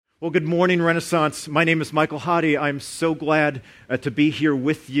Well, good morning, Renaissance. My name is Michael Hottie. I'm so glad to be here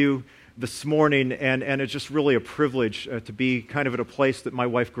with you this morning, and it's just really a privilege to be kind of at a place that my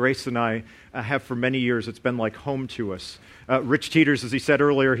wife Grace and I have for many years. It's been like home to us. Rich Teeters, as he said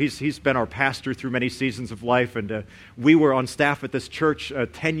earlier, he's been our pastor through many seasons of life, and we were on staff at this church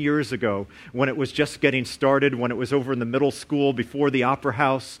 10 years ago when it was just getting started, when it was over in the middle school before the Opera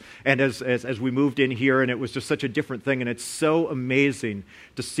House, and as we moved in here, and it was just such a different thing, and it's so amazing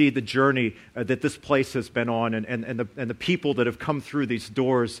to see the journey that this place has been on, and the people that have come through these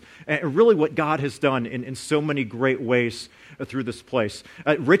doors, and really what God has done in so many great ways through this place.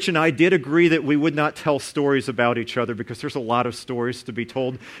 Rich and I did agree that we would not tell stories about each other because there's a lot of stories to be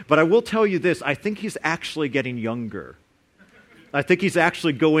told. But I will tell you this, I think he's actually getting younger. I think he's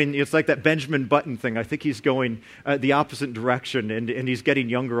actually going, it's like that Benjamin Button thing. I think he's going the opposite direction, and he's getting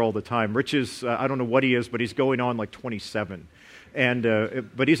younger all the time. Rich is, I don't know what he is, but he's going on like 27.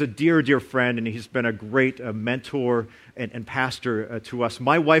 But he's a dear, dear friend, and he's been a great mentor and pastor to us.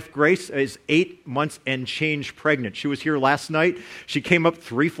 My wife, Grace, is 8 months and change pregnant. She was here last night. She came up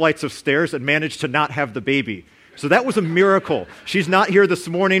 3 flights of stairs and managed to not have the baby. So that was a miracle. She's not here this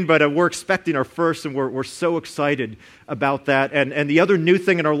morning, but we're expecting our first, and we're so excited about that. And the other new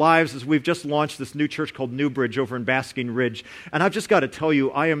thing in our lives is we've just launched this new church called New Bridge over in Basking Ridge. And I've just got to tell you,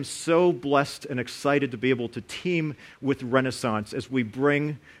 I am so blessed and excited to be able to team with Renaissance as we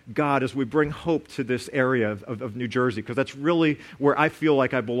bring God, as we bring hope to this area of New Jersey, because that's really where I feel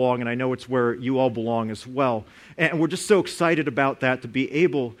like I belong, and I know it's where you all belong as well. And we're just so excited about that, to be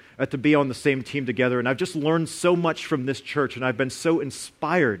able to be on the same team together. And I've just learned so much from this church, and I've been so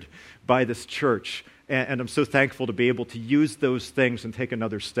inspired by this church. And I'm so thankful to be able to use those things and take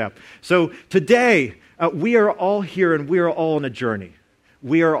another step. So today, we are all here, and we are all on a journey.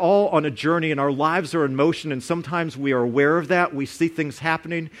 We are all on a journey, and our lives are in motion, and sometimes we are aware of that. We see things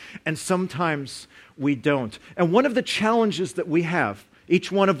happening, and sometimes we don't. And one of the challenges that we have, each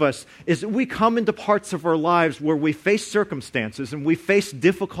one of us, is that we come into parts of our lives where we face circumstances and we face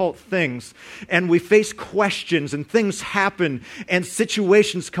difficult things and we face questions and things happen and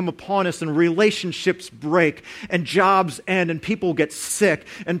situations come upon us and relationships break and jobs end and people get sick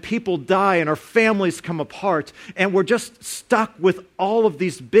and people die and our families come apart and we're just stuck with all of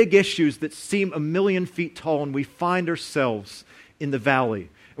these big issues that seem 1,000,000 feet tall, and we find ourselves in the valley.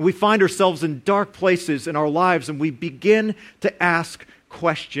 And we find ourselves in dark places in our lives, and we begin to ask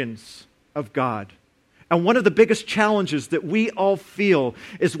questions of God. And one of the biggest challenges that we all feel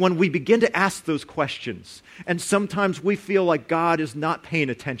is when we begin to ask those questions. And sometimes we feel like God is not paying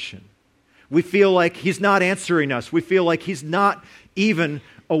attention. We feel like He's not answering us. We feel like He's not even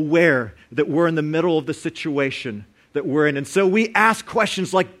aware that we're in the middle of the situation that we're in. And so we ask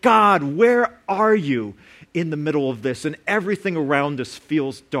questions like, God, where are you in the middle of this? And everything around us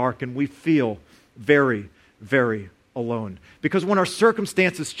feels dark, and we feel very, very alone. Because when our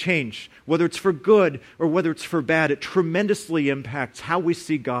circumstances change, whether it's for good or whether it's for bad, it tremendously impacts how we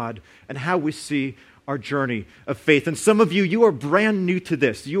see God and how we see our journey of faith. And some of you, you are brand new to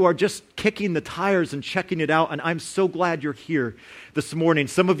this. You are just kicking the tires and checking it out, and I'm so glad you're here this morning.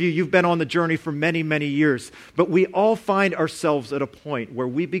 Some of you, you've been on the journey for many, many years, but we all find ourselves at a point where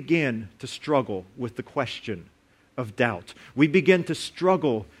we begin to struggle with the question of doubt. We begin to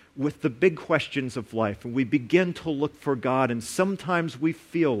struggle with the big questions of life, and we begin to look for God, and sometimes we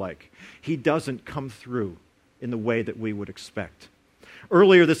feel like He doesn't come through in the way that we would expect.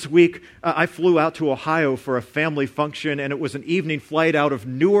 Earlier this week, I flew out to Ohio for a family function, and it was an evening flight out of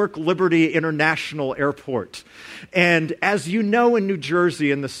Newark Liberty International Airport. And as you know, in New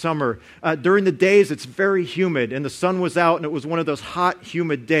Jersey in the summer, during the days it's very humid, and the sun was out, and it was one of those hot,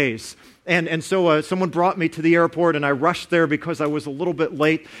 humid days. And so someone brought me to the airport, and I rushed there because I was a little bit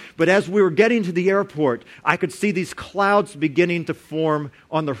late. But as we were getting to the airport, I could see these clouds beginning to form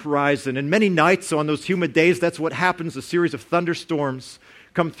on the horizon. And many nights on those humid days, that's what happens. A series of thunderstorms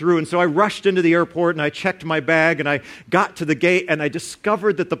come through. And so I rushed into the airport, and I checked my bag, and I got to the gate, and I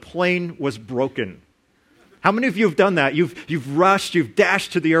discovered that the plane was broken. How many of you have done that? You've rushed, you've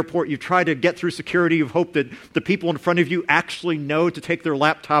dashed to the airport, you've tried to get through security, you've hoped that the people in front of you actually know to take their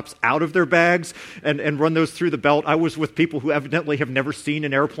laptops out of their bags and run those through the belt. I was with people who evidently have never seen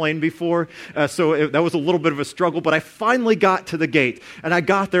an airplane before, so that was a little bit of a struggle, but I finally got to the gate, and I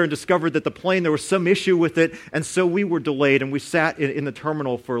got there and discovered that the plane, there was some issue with it, and so we were delayed, and we sat in the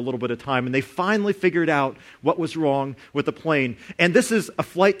terminal for a little bit of time, and they finally figured out what was wrong with the plane. And this is a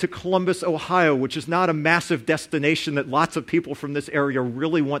flight to Columbus, Ohio, which is not a massive massive destination that lots of people from this area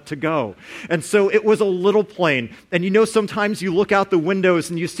really want to go. And so it was a little plane. And sometimes you look out the windows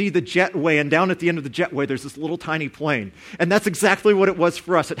and you see the jetway, and down at the end of the jetway, there's this little tiny plane. And that's exactly what it was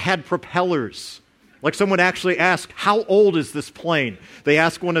for us. It had propellers. Like someone actually asked, how old is this plane? They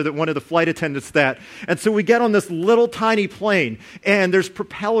asked one of the flight attendants that. And so we get on this little tiny plane, and there's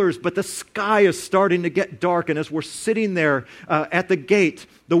propellers, but the sky is starting to get dark. And as we're sitting there at the gate,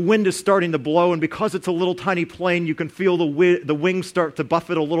 the wind is starting to blow. And because it's a little tiny plane, you can feel the wings start to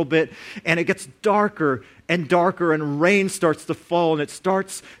buffet a little bit. And it gets darker and darker, and rain starts to fall, and it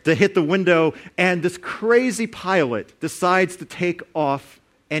starts to hit the window. And this crazy pilot decides to take off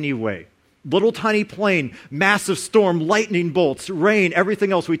anyway. Little tiny plane, massive storm, lightning bolts, rain,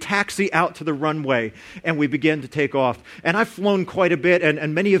 everything else. We taxi out to the runway and we begin to take off. And I've flown quite a bit,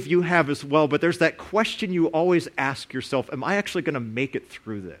 and many of you have as well, but there's that question you always ask yourself, am I actually going to make it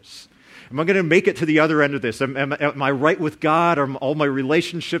through this? Am I going to make it to the other end of this? Am I right with God? Are all my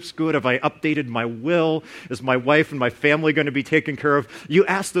relationships good? Have I updated my will? Is my wife and my family going to be taken care of? You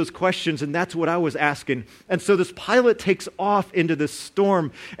ask those questions, and that's what I was asking. And so this pilot takes off into this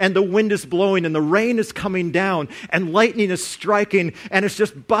storm, and the wind is blowing, and the rain is coming down, and lightning is striking, and it's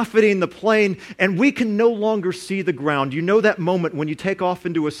just buffeting the plane, and we can no longer see the ground. You know that moment when you take off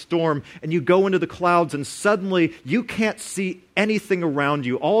into a storm, and you go into the clouds, and suddenly you can't see anything around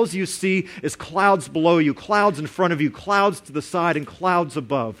you. All you see is clouds below you, clouds in front of you, clouds to the side, and clouds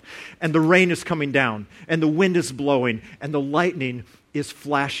above. And the rain is coming down, and the wind is blowing, and the lightning is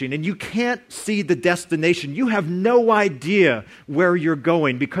flashing, and you can't see the destination. You have no idea where you're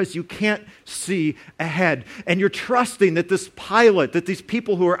going because you can't see ahead. And you're trusting that this pilot, that these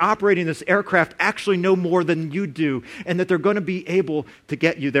people who are operating this aircraft actually know more than you do, and that they're going to be able to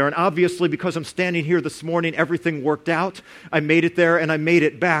get you there. And obviously, because I'm standing here this morning, everything worked out. I made it there and I made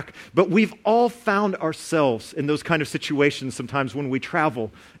it back. But we've all found ourselves in those kind of situations sometimes when we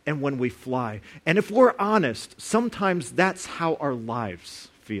travel and when we fly. And if we're honest, sometimes that's how our lives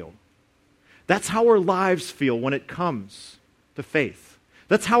feel. That's how our lives feel when it comes to faith.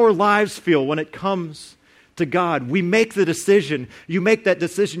 That's how our lives feel when it comes to God. We make the decision. You make that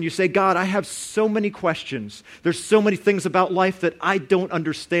decision. You say, God, I have so many questions. There's so many things about life that I don't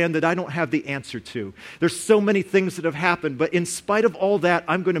understand, that I don't have the answer to. There's so many things that have happened. But in spite of all that,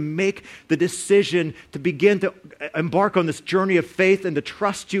 I'm going to make the decision to begin to embark on this journey of faith and to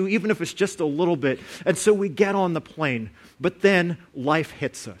trust you, even if it's just a little bit. And so we get on the plane. But then life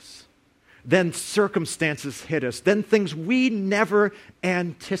hits us. Then circumstances hit us. Then things we never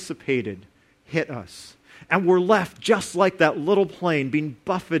anticipated hit us. And we're left just like that little plane being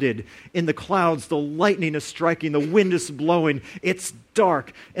buffeted in the clouds. The lightning is striking, the wind is blowing, it's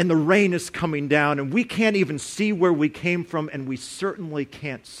dark, and the rain is coming down. And we can't even see where we came from, and we certainly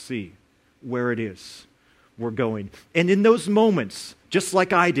can't see where it is we're going. And in those moments, just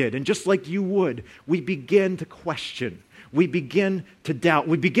like I did, and just like you would, we begin to question. We begin to doubt.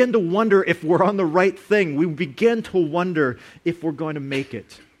 We begin to wonder if we're on the right thing. We begin to wonder if we're going to make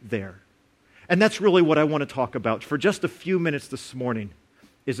it there. And that's really what I want to talk about for just a few minutes this morning,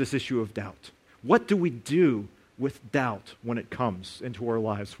 is this issue of doubt. What do we do with doubt when it comes into our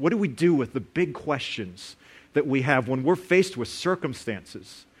lives? What do we do with the big questions that we have when we're faced with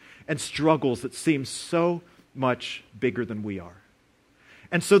circumstances and struggles that seem so much bigger than we are?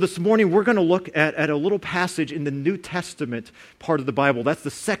 And so this morning, we're going to look at a little passage in the New Testament part of the Bible. That's the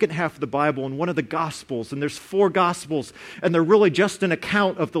second half of the Bible and one of the Gospels. And there's 4 Gospels, and they're really just an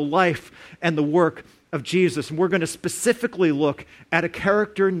account of the life and the work of Jesus. And we're going to specifically look at a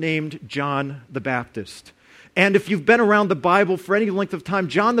character named John the Baptist. And if you've been around the Bible for any length of time,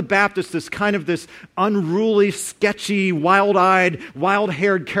 John the Baptist is kind of this unruly, sketchy, wild-eyed,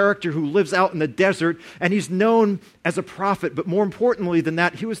 wild-haired character who lives out in the desert, and he's known as a prophet. But more importantly than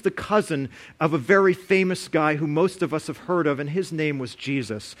that, he was the cousin of a very famous guy who most of us have heard of, and his name was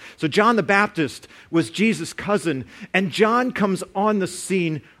Jesus. So John the Baptist was Jesus' cousin, and John comes on the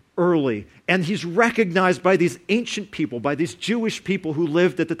scene early, and he's recognized by these ancient people, by these Jewish people who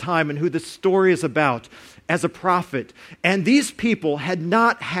lived at the time and who this story is about, as a prophet. And these people had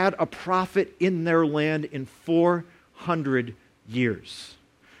not had a prophet in their land in 400 years.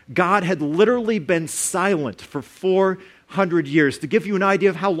 God had literally been silent for 400 years. To give you an idea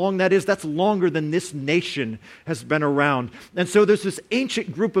of how long that is, that's longer than this nation has been around. And so there's this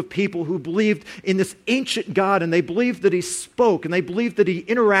ancient group of people who believed in this ancient God, and they believed that he spoke, and they believed that he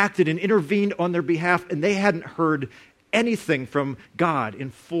interacted and intervened on their behalf, and they hadn't heard anything from God in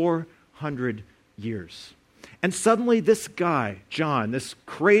 400 years. And suddenly this guy, John, this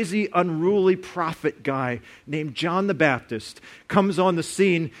crazy, unruly prophet guy named John the Baptist, comes on the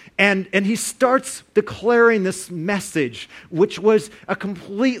scene and he starts declaring this message, which was a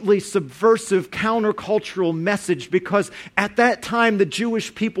completely subversive, countercultural message, because at that time the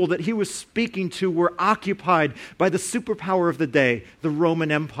Jewish people that he was speaking to were occupied by the superpower of the day, the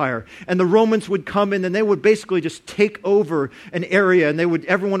Roman Empire. And the Romans would come in and they would basically just take over an area, and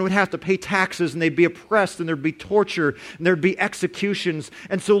everyone would have to pay taxes, and they'd be oppressed, and there'd be torture, and there'd be executions.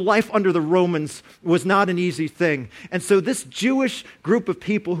 And so life under the Romans was not an easy thing. And so this Jewish group of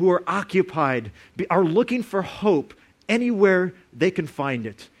people who are occupied are looking for hope anywhere they can find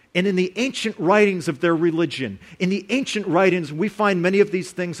it. And in the ancient writings of their religion, in the ancient writings, we find many of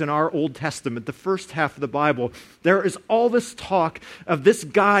these things in our Old Testament, the first half of the Bible. There is all this talk of this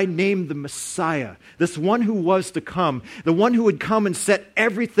guy named the Messiah, this one who was to come, the one who would come and set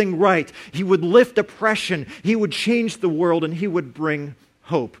everything right. He would lift oppression, he would change the world, and he would bring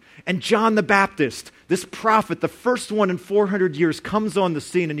hope. And John the Baptist, this prophet, the first one in 400 years, comes on the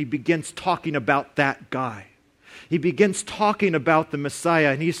scene and he begins talking about that guy. He begins talking about the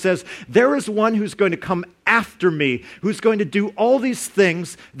Messiah, and he says, there is one who's going to come after me, who's going to do all these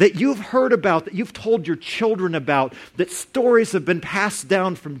things that you've heard about, that you've told your children about, that stories have been passed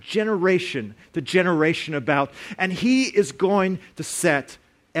down from generation to generation about, and he is going to set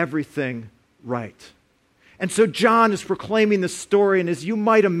everything right. And so John is proclaiming this story, and as you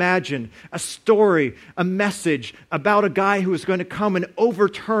might imagine, a story, a message about a guy who is going to come and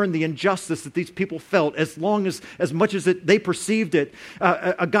overturn the injustice that these people felt, as much as they perceived it.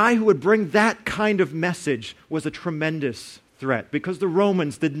 A guy who would bring that kind of message was a tremendous threat, because the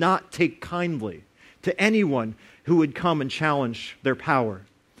Romans did not take kindly to anyone who would come and challenge their power.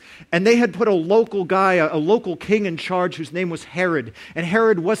 And they had put a local guy, a local king in charge, whose name was Herod. And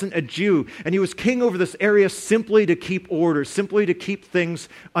Herod wasn't a Jew. And he was king over this area simply to keep order, simply to keep things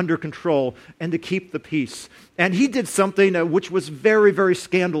under control, and to keep the peace. And he did something which was very, very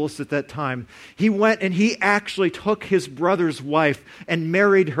scandalous at that time. He went and he actually took his brother's wife and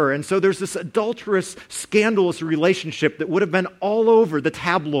married her. And so there's this adulterous, scandalous relationship that would have been all over the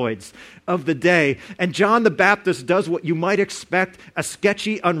tabloids of the day. And John the Baptist does what you might expect a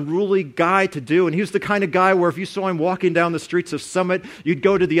sketchy, unruly guy to do. And he was the kind of guy where if you saw him walking down the streets of Summit, you'd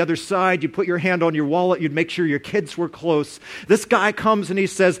go to the other side, you'd put your hand on your wallet, you'd make sure your kids were close. This guy comes and he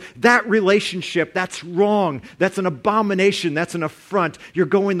says, that relationship, that's wrong. That's an abomination. That's an affront. You're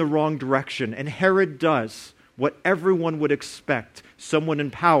going the wrong direction. And Herod does what everyone would expect someone in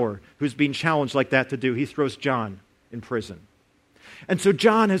power who's being challenged like that to do. He throws John in prison. And so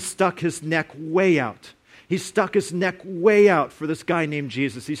John has stuck his neck way out. He's stuck his neck way out for this guy named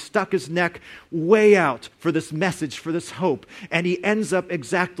Jesus. He's stuck his neck way out for this message, for this hope. And he ends up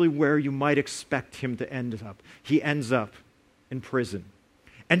exactly where you might expect him to end up. He ends up in prison.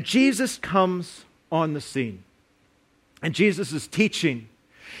 And Jesus comes on the scene. And Jesus is teaching,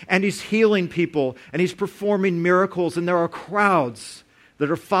 and he's healing people, and he's performing miracles, and there are crowds that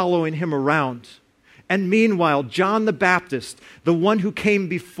are following him around. And meanwhile, John the Baptist, the one who came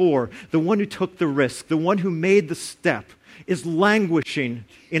before, the one who took the risk, the one who made the step, is languishing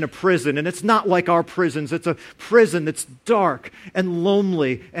in a prison. And it's not like our prisons. It's a prison that's dark and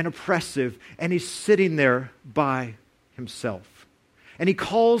lonely and oppressive. And he's sitting there by himself. And he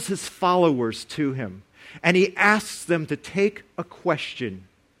calls his followers to him. And he asks them to take a question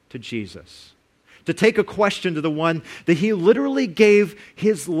to Jesus. To take a question to the one that he literally gave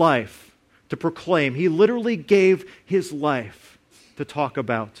his life to proclaim. He literally gave his life to talk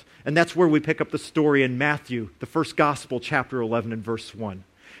about. And that's where we pick up the story in Matthew, the first gospel, chapter 11 and verse 1.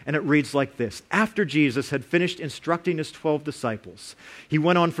 And it reads like this. After Jesus had finished instructing his 12 disciples, he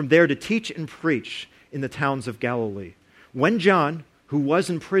went on from there to teach and preach in the towns of Galilee. When John, who was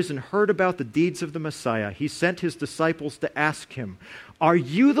in prison, heard about the deeds of the Messiah, he sent his disciples to ask him, "Are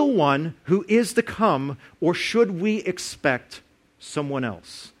you the one who is to come, or should we expect someone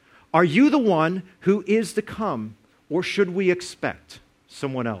else?" Are you the one who is to come, or should we expect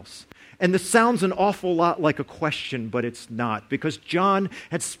someone else? And this sounds an awful lot like a question, but it's not, because John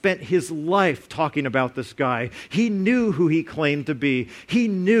had spent his life talking about this guy. He knew who he claimed to be. He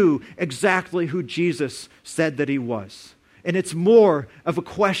knew exactly who Jesus said that he was. And it's more of a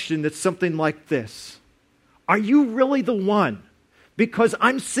question that's something like this. Are you really the one? Because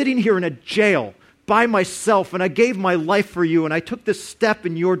I'm sitting here in a jail by myself, and I gave my life for you, and I took this step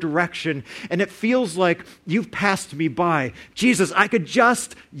in your direction, and it feels like you've passed me by. Jesus, I could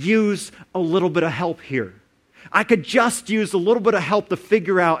just use a little bit of help here. I could just use a little bit of help to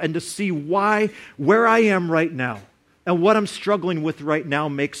figure out and to see where I am right now, and what I'm struggling with right now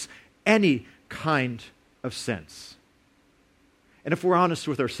makes any kind of sense. And if we're honest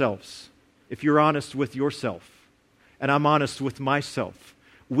with ourselves, if you're honest with yourself, and I'm honest with myself,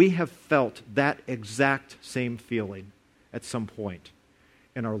 we have felt that exact same feeling at some point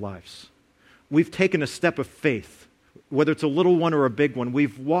in our lives. We've taken a step of faith, whether it's a little one or a big one.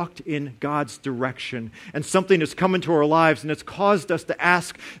 We've walked in God's direction, and something has come into our lives, and it's caused us to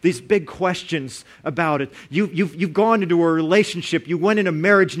ask these big questions about it. You've gone into a relationship, you went into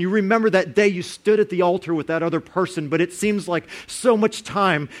marriage, and you remember that day you stood at the altar with that other person, but it seems like so much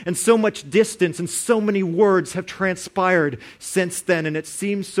time and so much distance and so many words have transpired since then, and it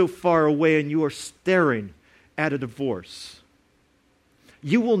seems so far away, and you are staring at a divorce.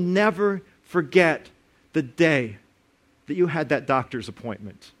 You will never forget the day that you had that doctor's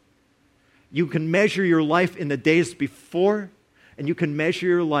appointment. You can measure your life in the days before, and you can measure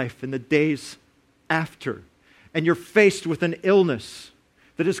your life in the days after. And you're faced with an illness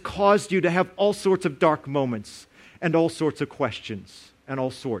that has caused you to have all sorts of dark moments and all sorts of questions and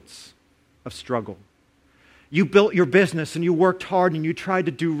all sorts of struggle. You built your business and you worked hard and you tried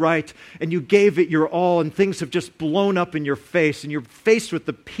to do right and you gave it your all, and things have just blown up in your face, and you're faced with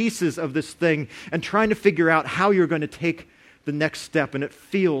the pieces of this thing and trying to figure out how you're going to take the next step, and it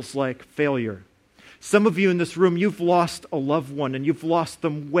feels like failure. Some of you in this room, you've lost a loved one, and you've lost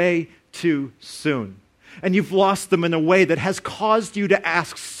them way too soon. And you've lost them in a way that has caused you to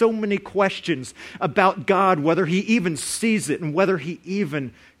ask so many questions about God, whether He even sees it and whether He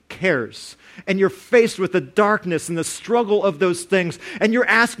even cares. And you're faced with the darkness and the struggle of those things, and you're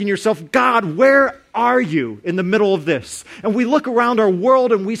asking yourself, God, where are you in the middle of this? And we look around our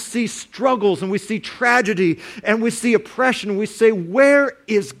world and we see struggles and we see tragedy and we see oppression, and we say, where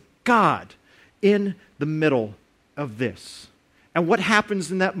is God in the middle of this? And what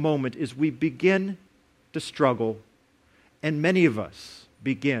happens in that moment is we begin to struggle, and many of us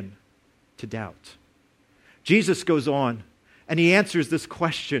begin to doubt. Jesus goes on and He answers this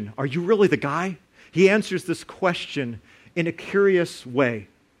question, are you really the guy? He answers this question in a curious way,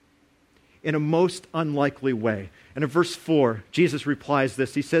 in a most unlikely way. And in verse 4, Jesus replies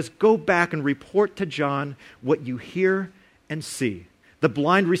this. He says, go back and report to John what you hear and see. The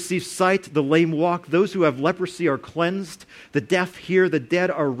blind receive sight, the lame walk, those who have leprosy are cleansed, the deaf hear, the dead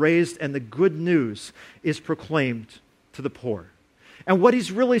are raised, and the good news is proclaimed to the poor. And what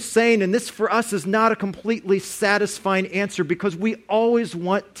He's really saying, and this for us is not a completely satisfying answer because we always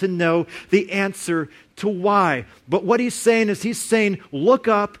want to know the answer to why. But what He's saying is He's saying, look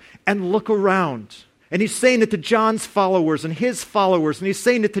up and look around. And He's saying it to John's followers and his followers. And He's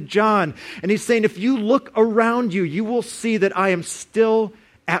saying it to John. And He's saying, if you look around you, you will see that I am still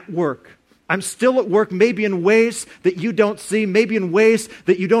at work. I'm still at work, maybe in ways that you don't see, maybe in ways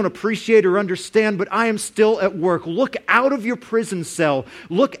that you don't appreciate or understand, but I am still at work. Look out of your prison cell.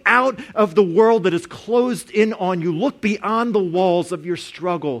 Look out of the world that is closed in on you. Look beyond the walls of your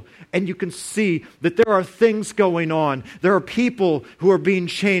struggle, and you can see that there are things going on. There are people who are being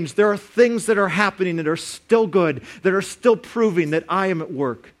changed. There are things that are happening that are still good, that are still proving that I am at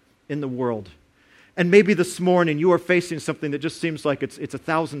work in the world. And maybe this morning you are facing something that just seems like it's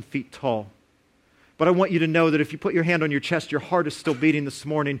 1,000 feet tall. But I want you to know that if you put your hand on your chest, your heart is still beating this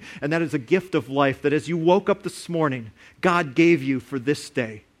morning, and that is a gift of life, that as you woke up this morning, God gave you for this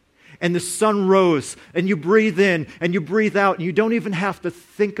day. And the sun rose, and you breathe in, and you breathe out, and you don't even have to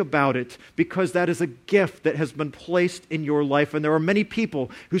think about it, because that is a gift that has been placed in your life. And there are many people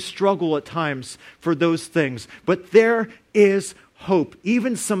who struggle at times for those things. But there is hope,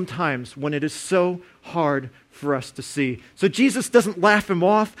 even sometimes when it is so hard for us to see. So Jesus doesn't laugh him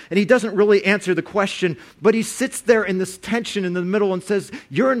off, and He doesn't really answer the question, but He sits there in this tension in the middle and says,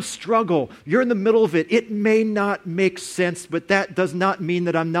 you're in struggle, you're in the middle of it. It may not make sense, but that does not mean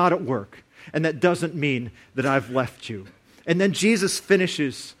that I'm not at work, and that doesn't mean that I've left you. And then Jesus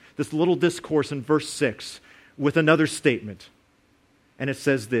finishes this little discourse in verse 6 with another statement, and it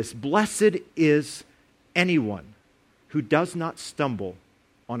says this, blessed is anyone who does not stumble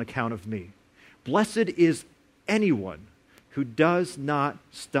on account of me. Blessed is anyone who does not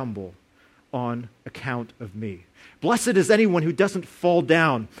stumble on account of me. Blessed is anyone who doesn't fall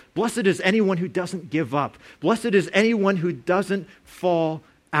down. Blessed is anyone who doesn't give up. Blessed is anyone who doesn't fall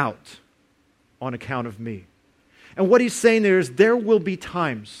out on account of me. And what He's saying there is there will be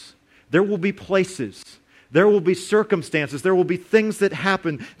times, there will be places, there will be circumstances, there will be things that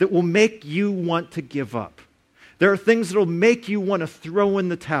happen that will make you want to give up. There are things that will make you want to throw in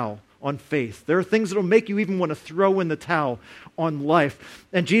the towel. on faith. There are things that will make you even want to throw in the towel on life.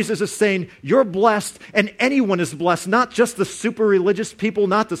 And Jesus is saying, you're blessed, and anyone is blessed, not just the super religious people,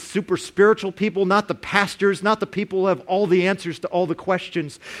 not the super spiritual people, not the pastors, not the people who have all the answers to all the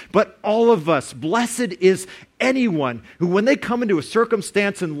questions, but all of us. Blessed is anyone who, when they come into a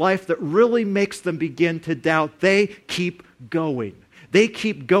circumstance in life that really makes them begin to doubt, they keep going. They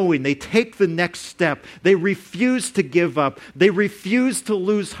keep going. They take the next step. They refuse to give up. They refuse to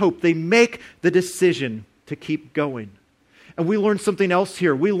lose hope. They make the decision to keep going. And we learn something else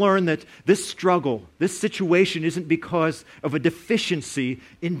here. We learn that this struggle, this situation isn't because of a deficiency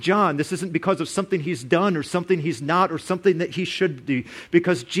in John. This isn't because of something he's done or something he's not or something that he should do.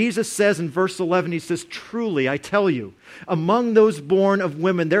 Because Jesus says in verse 11, he says, truly, I tell you, among those born of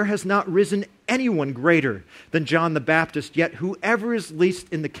women, there has not risen anyone greater than John the Baptist, yet whoever is least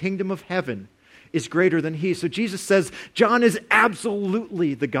in the kingdom of heaven is greater than he. So Jesus says, John is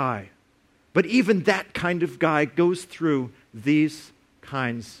absolutely the guy. But even that kind of guy goes through these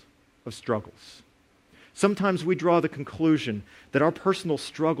kinds of struggles. Sometimes we draw the conclusion that our personal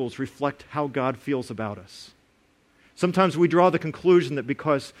struggles reflect how God feels about us. Sometimes we draw the conclusion that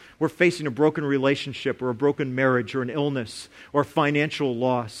because we're facing a broken relationship or a broken marriage or an illness or financial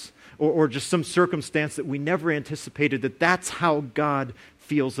loss or just some circumstance that we never anticipated, that that's how God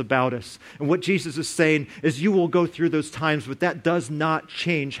feels about us. And what Jesus is saying is you will go through those times, but that does not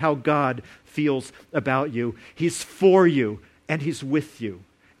change how God feels about you. He's for you and He's with you.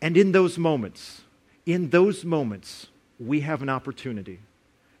 And in those moments, we have an opportunity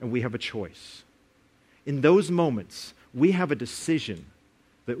and we have a choice. In those moments, we have a decision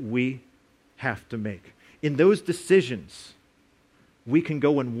that we have to make. In those decisions, we can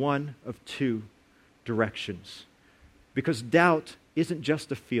go in one of two directions. Because doubt isn't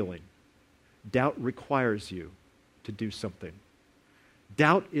just a feeling. Doubt requires you to do something.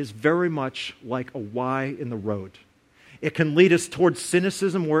 Doubt is very much like a Y in the road. It can lead us towards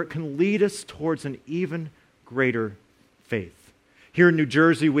cynicism, or it can lead us towards an even greater faith. Here in New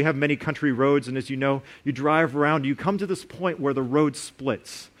Jersey, we have many country roads, and as you know, you drive around, you come to this point where the road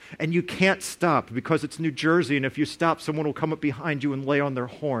splits, and you can't stop because it's New Jersey, and if you stop, someone will come up behind you and lay on their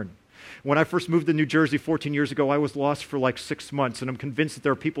horn. When I first moved to New Jersey 14 years ago, I was lost for like 6 months, and I'm convinced that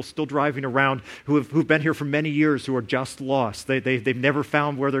there are people still driving around who've been here for many years who are just lost. They've never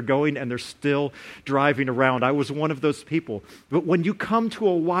found where they're going, and they're still driving around. I was one of those people. But when you come to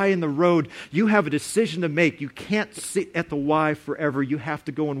a Y in the road, you have a decision to make. You can't sit at the Y forever. You have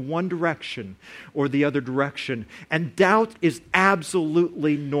to go in one direction or the other direction. And doubt is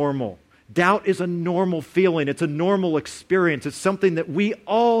absolutely normal. Doubt is a normal feeling. It's a normal experience. It's something that we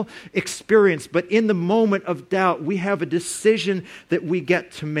all experience. But in the moment of doubt, we have a decision that we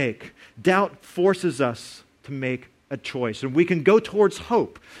get to make. Doubt forces us to make a choice. And we can go towards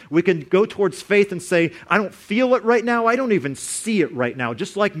hope. We can go towards faith and say, I don't feel it right now. I don't even see it right now.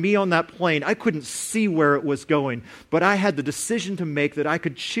 Just like me on that plane, I couldn't see where it was going. But I had the decision to make that I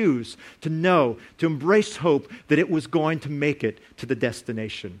could choose to know, to embrace hope that it was going to make it to the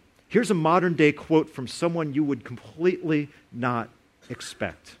destination. Here's a modern day quote from someone you would completely not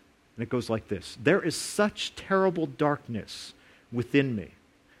expect. And it goes like this: there is such terrible darkness within me,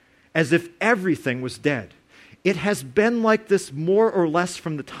 as if everything was dead. It has been like this more or less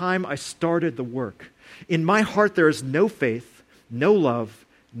from the time I started the work. In my heart there is no faith, no love,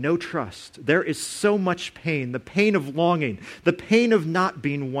 no trust. There is so much pain, the pain of longing, the pain of not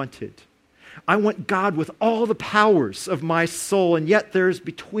being wanted. I want God with all the powers of my soul, and yet there's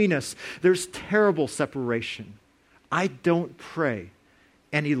between us, there's terrible separation. I don't pray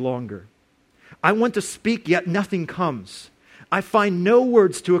any longer. I want to speak, yet nothing comes. I find no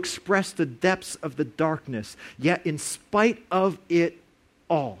words to express the depths of the darkness, yet in spite of it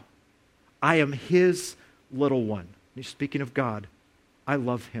all, I am His little one. He's speaking of God. I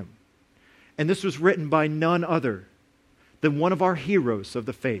love Him. And this was written by none other than one of our heroes of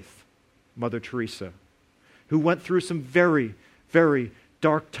the faith, Mother Teresa, who went through some very, very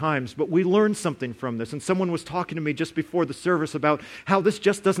dark times. But we learned something from this. And someone was talking to me just before the service about how this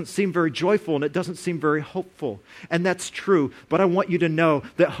just doesn't seem very joyful and it doesn't seem very hopeful. And that's true. But I want you to know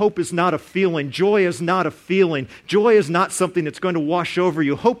that hope is not a feeling. Joy is not a feeling. Joy is not something that's going to wash over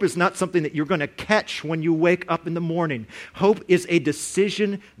you. Hope is not something that you're going to catch when you wake up in the morning. Hope is a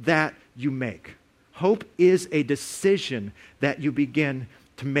decision that you make. Hope is a decision that you begin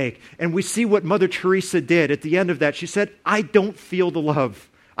to make. And we see what Mother Teresa did at the end of that. She said, I don't feel the love.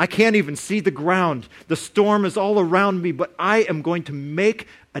 I can't even see the ground. The storm is all around me, but I am going to make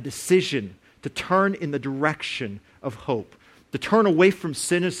a decision to turn in the direction of hope, to turn away from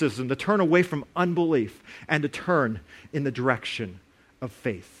cynicism, to turn away from unbelief, and to turn in the direction of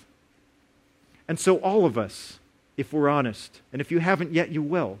faith. And so all of us, if we're honest, and if you haven't yet, you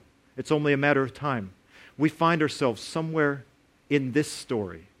will. It's only a matter of time. We find ourselves somewhere in this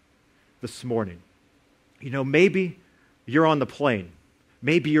story this morning. Maybe you're on the plane.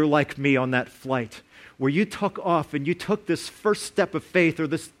 Maybe you're like me on that flight where you took off and you took this first step of faith or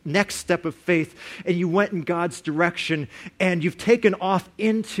this next step of faith and you went in God's direction and you've taken off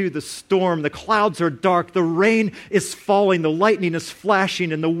into the storm. The clouds are dark, the rain is falling, the lightning is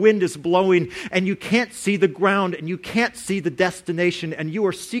flashing, and the wind is blowing, and you can't see the ground and you can't see the destination, and you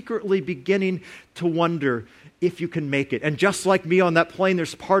are secretly beginning to wonder if you can make it. And just like me on that plane,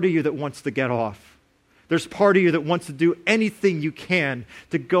 there's part of you that wants to get off. There's part of you that wants to do anything you can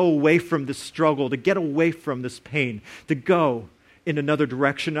to go away from this struggle, to get away from this pain, to go in another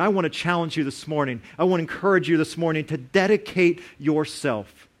direction. And I want to challenge you this morning. I want to encourage you this morning to dedicate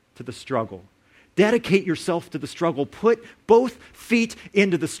yourself to the struggle. Dedicate yourself to the struggle. Put both feet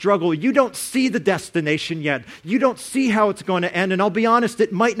into the struggle. You don't see the destination yet. You don't see how it's going to end. And I'll be honest,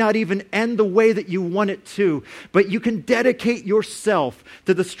 it might not even end the way that you want it to. But you can dedicate yourself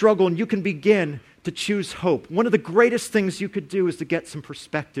to the struggle and you can begin to choose hope. One of the greatest things you could do is to get some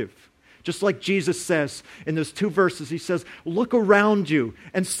perspective. Just like Jesus says in those two verses, he says, look around you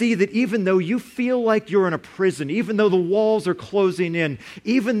and see that even though you feel like you're in a prison, even though the walls are closing in,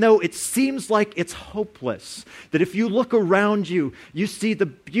 even though it seems like it's hopeless, that if you look around you, you see the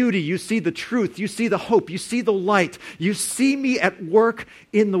beauty, you see the truth, you see the hope, you see the light, you see me at work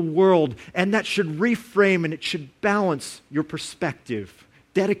in the world, and that should reframe and it should balance your perspective.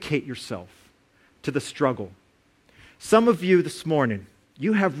 Dedicate yourself to the struggle. Some of you this morning,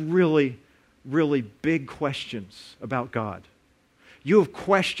 you have really, really big questions about God. You have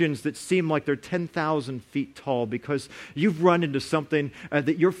questions that seem like they're 10,000 feet tall because you've run into something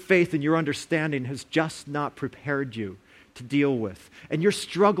that your faith and your understanding has just not prepared you to deal with. And you're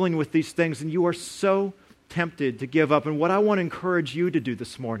struggling with these things and you are so tempted to give up. And what I want to encourage you to do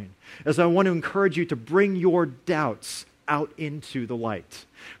this morning is I want to encourage you to bring your doubts out into the light.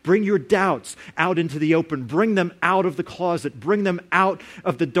 Bring your doubts out into the open. Bring them out of the closet. Bring them out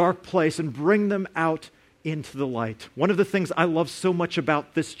of the dark place and bring them out into the light. One of the things I love so much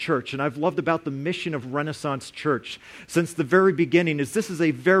about this church, and I've loved about the mission of Renaissance Church since the very beginning, is this is a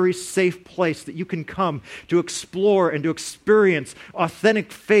very safe place that you can come to explore and to experience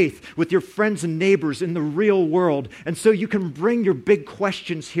authentic faith with your friends and neighbors in the real world. And so you can bring your big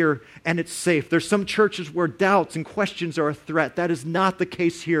questions here and it's safe. There's some churches where doubts and questions are a threat. That is not the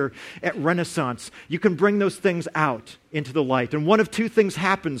case here at Renaissance. You can bring those things out into the light. And one of two things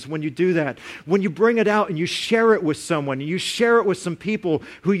happens when you do that. When you bring it out and you share it with someone, and you share it with some people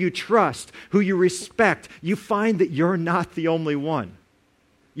who you trust, who you respect, you find that you're not the only one.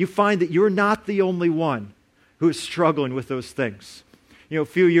 You find that you're not the only one who is struggling with those things. A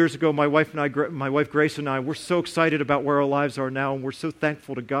few years ago, my wife Grace and I, we're so excited about where our lives are now, and we're so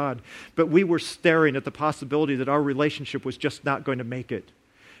thankful to God. But we were staring at the possibility that our relationship was just not going to make it.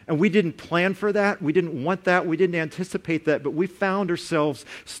 And we didn't plan for that. We didn't want that. We didn't anticipate that. But we found ourselves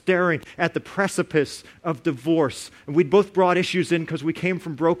staring at the precipice of divorce. And we'd both brought issues in because we came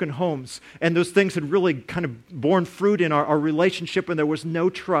from broken homes. And those things had really kind of borne fruit in our relationship. And there was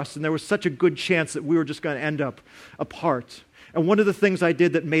no trust. And there was such a good chance that we were just going to end up apart. And one of the things I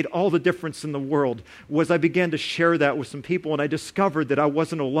did that made all the difference in the world was I began to share that with some people. And I discovered that I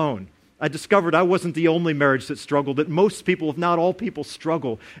wasn't alone. I discovered I wasn't the only marriage that struggled, that most people, if not all people,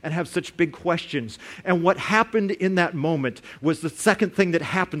 struggle and have such big questions. And what happened in that moment was the second thing that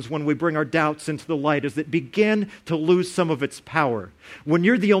happens when we bring our doubts into the light is that it began to lose some of its power. When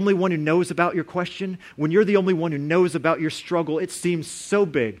you're the only one who knows about your question, when you're the only one who knows about your struggle, it seems so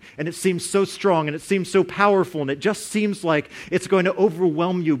big and it seems so strong and it seems so powerful and it just seems like it's going to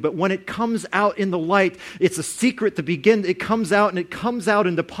overwhelm you. But when it comes out in the light, it's a secret to begin. It comes out and it comes out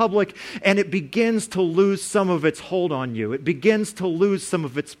into public. And it begins to lose some of its hold on you. It begins to lose some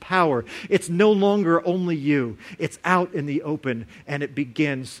of its power. It's no longer only you. It's out in the open, and it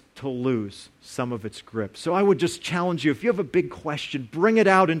begins to lose some of its grip. So I would just challenge you, if you have a big question, bring it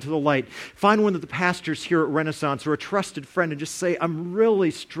out into the light. Find one of the pastors here at Renaissance or a trusted friend and just say, I'm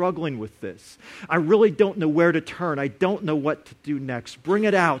really struggling with this. I really don't know where to turn. I don't know what to do next. Bring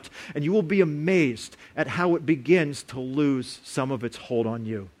it out, and you will be amazed at how it begins to lose some of its hold on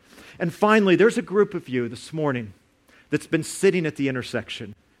you. And finally, there's a group of you this morning that's been sitting at the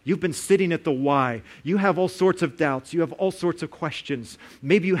intersection. You've been sitting at the why. You have all sorts of doubts. You have all sorts of questions.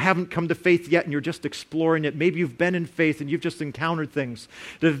 Maybe you haven't come to faith yet and you're just exploring it. Maybe you've been in faith and you've just encountered things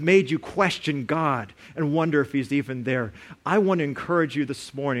that have made you question God and wonder if He's even there. I want to encourage you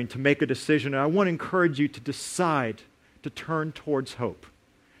this morning to make a decision. And I want to encourage you to decide to turn towards hope.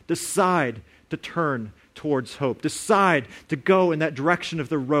 Decide to turn towards hope. Decide to go in that direction of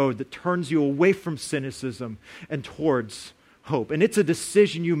the road that turns you away from cynicism and towards hope. And it's a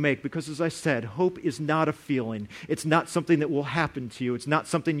decision you make because, as I said, hope is not a feeling. It's not something that will happen to you. It's not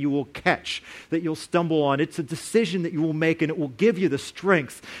something you will catch, that you'll stumble on. It's a decision that you will make, and it will give you the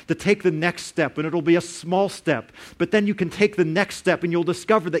strength to take the next step, and it'll be a small step. But then you can take the next step, and you'll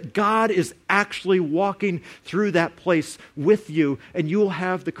discover that God is actually walking through that place with you, and you will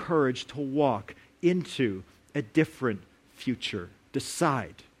have the courage to walk into a different future.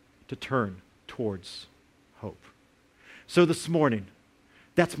 Decide to turn towards hope. So this morning,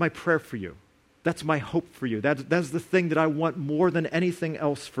 that's my prayer for you. That's my hope for you. That's the thing that I want more than anything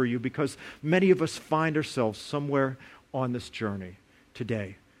else for you, because many of us find ourselves somewhere on this journey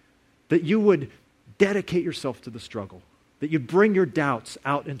today. That you would dedicate yourself to the struggle, that you bring your doubts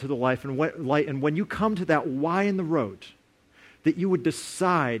out into the light, and when you come to that why in the road, that you would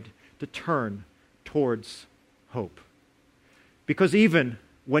decide to turn towards hope. Because even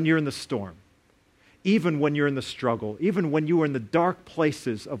when you're in the storm, even when you're in the struggle, even when you are in the dark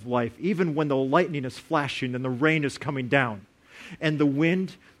places of life, even when the lightning is flashing and the rain is coming down and the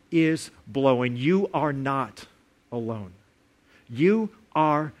wind is blowing, you are not alone. You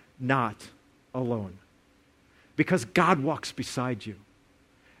are not alone. Because God walks beside you.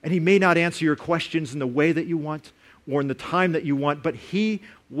 And He may not answer your questions in the way that you want or in the time that you want, but He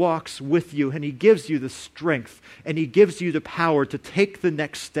walks with you, and He gives you the strength, and He gives you the power to take the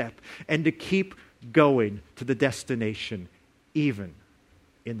next step and to keep going to the destination, even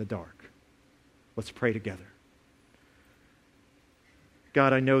in the dark. Let's pray together.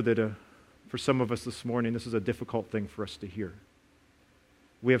 God, I know that for some of us this morning, this is a difficult thing for us to hear.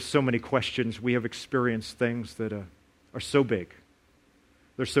 We have so many questions. We have experienced things that are so big.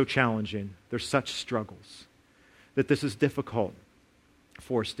 They're so challenging. They're such struggles that this is difficult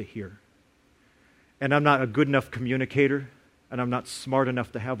for us to hear. And I'm not a good enough communicator, and I'm not smart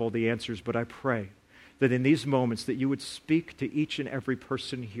enough to have all the answers, but I pray that in these moments that you would speak to each and every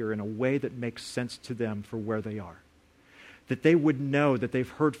person here in a way that makes sense to them for where they are. That they would know that they've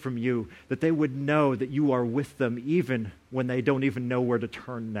heard from you, that they would know that you are with them even when they don't even know where to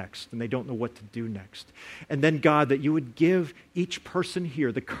turn next and they don't know what to do next. And then, God, that you would give each person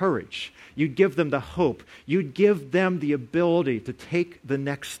here the courage, you'd give them the hope, you'd give them the ability to take the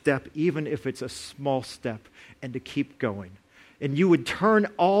next step, even if it's a small step, and to keep going. And you would turn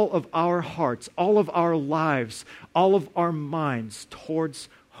all of our hearts, all of our lives, all of our minds towards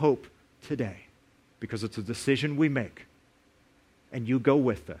hope today, because it's a decision we make. And you go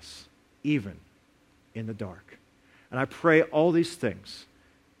with us, even in the dark. And I pray all these things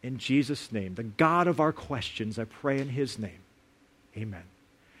in Jesus' name, the God of our questions. I pray in His name. Amen.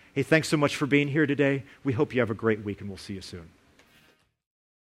 Hey, thanks so much for being here today. We hope you have a great week, and we'll see you soon.